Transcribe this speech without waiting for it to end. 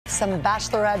some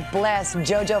Bachelorette bliss.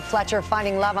 JoJo Fletcher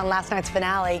finding love on last night's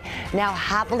finale. Now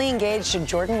happily engaged to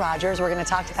Jordan Rodgers. We're going to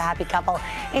talk to the happy couple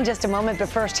in just a moment. But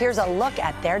first, here's a look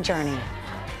at their journey.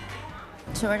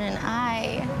 Jordan,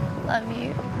 I love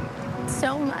you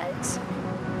so much.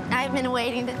 I've been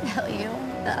waiting to tell you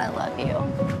that I love you.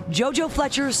 JoJo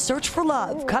Fletcher's search for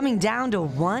love coming down to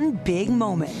one big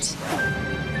moment.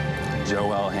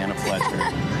 Joelle Hannah Fletcher.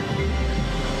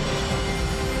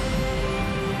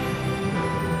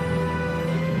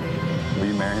 Will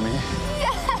you marry me?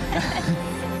 Yes.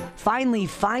 Finally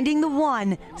finding the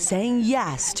one, saying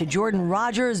yes to Jordan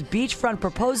Rodgers' beachfront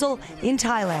proposal in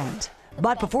Thailand.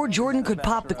 But before Jordan could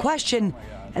pop the question,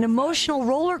 an emotional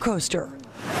roller coaster.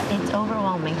 It's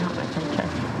overwhelming how much I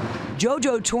trust you.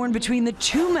 JoJo torn between the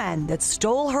two men that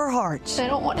stole her heart. I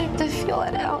don't want him to feel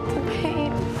it out, the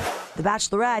pain. The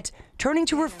Bachelorette turning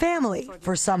to her family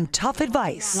for some tough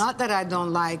advice. Not that I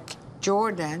don't like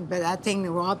Jordan, but I think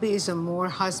Robbie is a more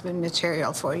husband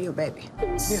material for you, baby.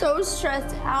 I'm so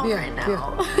stressed out right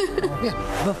now.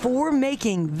 Yeah. Before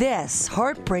making this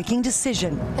heartbreaking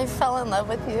decision. I fell in love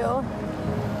with you.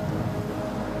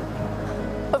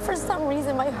 But for some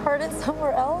reason, my heart is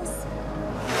somewhere else.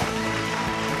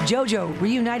 JoJo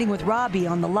reuniting with Robbie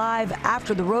on the Live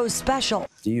After the Rose special.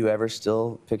 Do you ever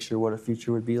still picture what a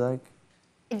future would be like?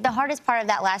 The hardest part of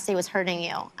that last day was hurting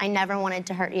you. I never wanted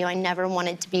to hurt you. I never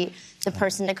wanted to be the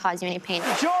person to cause you any pain.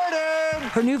 Jordan!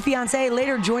 Her new fiancé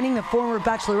later joining the former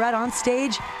Bachelorette on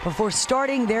stage before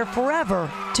starting their forever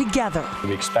together.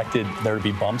 We expected there to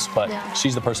be bumps, but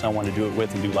she's the person I want to do it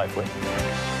with and do life with.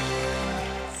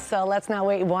 So let's not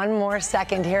wait one more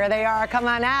second. Here they are. Come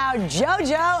on out,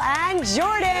 JoJo and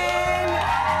Jordan.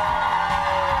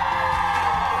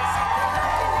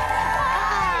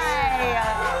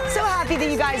 Hi. So happy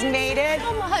that you guys made it.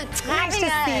 So much. Nice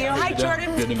to see you. Hi,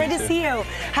 Jordan. Good to see you.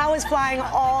 How was flying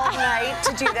all night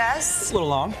to do this? It's a little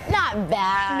long. Not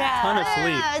bad. Ton of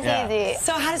sleep. It's Yeah. easy.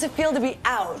 So how does it feel to be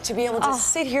out, to be able to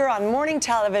sit here on morning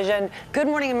television, Good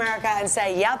Morning America, and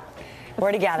say, yep,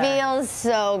 we're together? Feels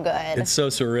so good. It's so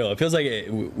surreal. It feels like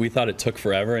we thought it took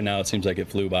forever, and now it seems like it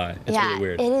flew by. It's really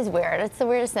weird. It is weird. It's the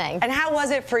weirdest thing. And how was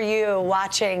it for you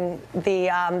watching the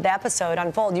episode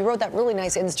unfold? You wrote that really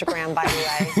nice Instagram, by the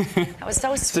way. That was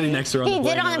so sweet. Sitting next to her on He the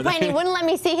plane. did it on the plane. He wouldn't let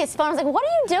me see his phone. I was like, what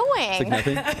are you doing? It's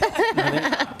like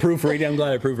nothing. Proofreading. I'm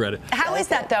glad I proofread it. How is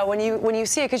that though when you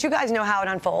see it? Because you guys know how it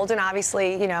unfolds, and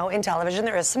obviously, you know, in television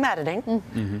there is some editing.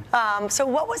 So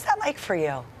what was that like for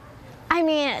you? I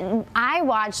mean, I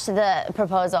watched the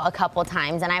proposal a couple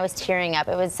times and I was tearing up.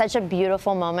 It was such a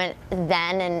beautiful moment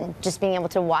then, and just being able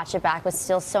to watch it back was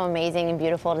still so amazing and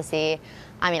beautiful to see.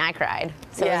 I mean, I cried,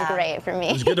 so it was great for me.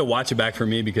 It was good to watch it back for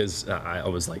me because I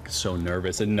was like so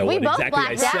nervous. I didn't know what exactly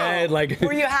I said. Like,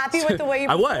 were you happy with the way you?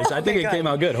 I was. I think it came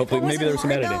out good. Hopefully, maybe there was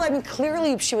some editing. I mean,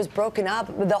 clearly she was broken up.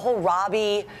 The whole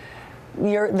Robbie.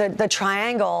 The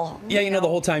triangle. Yeah, you know, the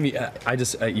whole time you got to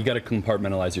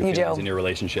compartmentalize your feelings in your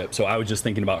relationship. So I was just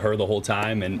thinking about her the whole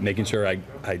time and making sure I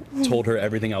told her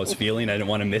everything I was feeling. I didn't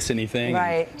want to miss anything.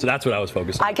 Right. So that's what I was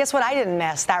focused on. I guess what I didn't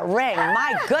miss, that ring.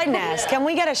 My goodness, can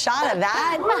we get a shot of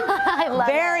that? I love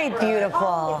Very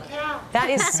beautiful. That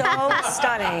is so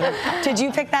stunning. Did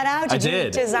you pick that out? I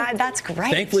did. You design? That's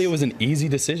great. Thankfully, it was an easy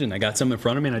decision. I got some in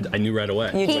front of me, and I knew right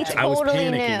away. I was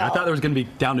panicking. Knew. I thought there was going to be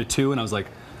down to 2, and I was like,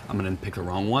 I'm going to pick the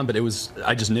wrong one, but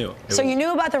I just knew. So you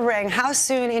knew about the ring. How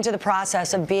soon into the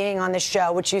process of being on the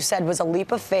show, which you said was a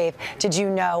leap of faith, did you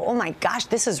know, oh my gosh,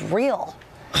 this is real?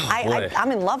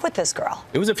 I'm in love with this girl.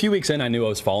 It was a few weeks in I knew I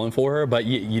was falling for her, but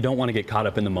you don't want to get caught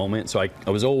up in the moment. So I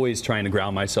was always trying to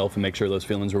ground myself and make sure those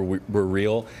feelings were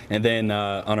real. And then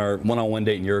on our one-on-one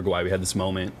date in Uruguay, we had this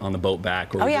moment on the boat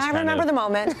back. Where I remember the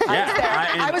moment.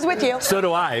 Yeah, I was with you. So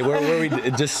do I. Where we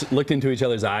just looked into each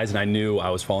other's eyes, and I knew I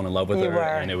was falling in love with her.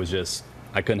 And it was just,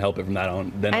 I couldn't help it from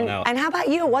then on out. And how about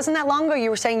you? It wasn't that long ago you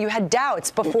were saying you had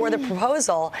doubts before the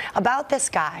proposal about this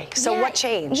guy. So what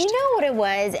changed? You know what it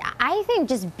was? I think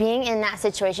just being in that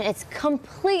situation, it's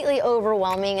completely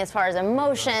overwhelming as far as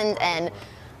emotions. And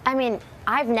I mean,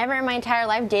 I've never in my entire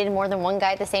life dated more than one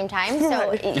guy at the same time.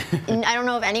 So I don't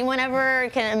know if anyone ever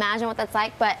can imagine what that's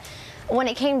like. But when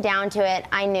it came down to it,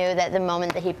 I knew that the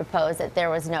moment that he proposed, that there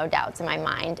was no doubts in my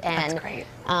mind. And that's great.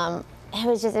 It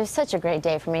was such a great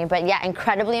day for me. But yeah,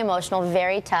 incredibly emotional,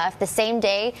 very tough. The same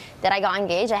day that I got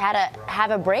engaged, I had to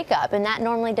have a breakup, and that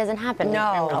normally doesn't happen.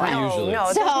 No,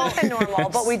 there's nothing normal,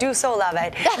 but we do so love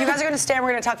it. You guys are going to stay and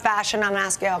we're going to talk fashion. I'm going to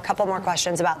ask you a couple more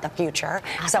questions about the future,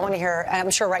 because I want to hear, and I'm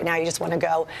sure right now you just want to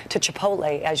go to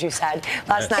Chipotle, as you said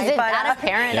last night. Is it that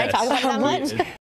apparent? I talk about it that much?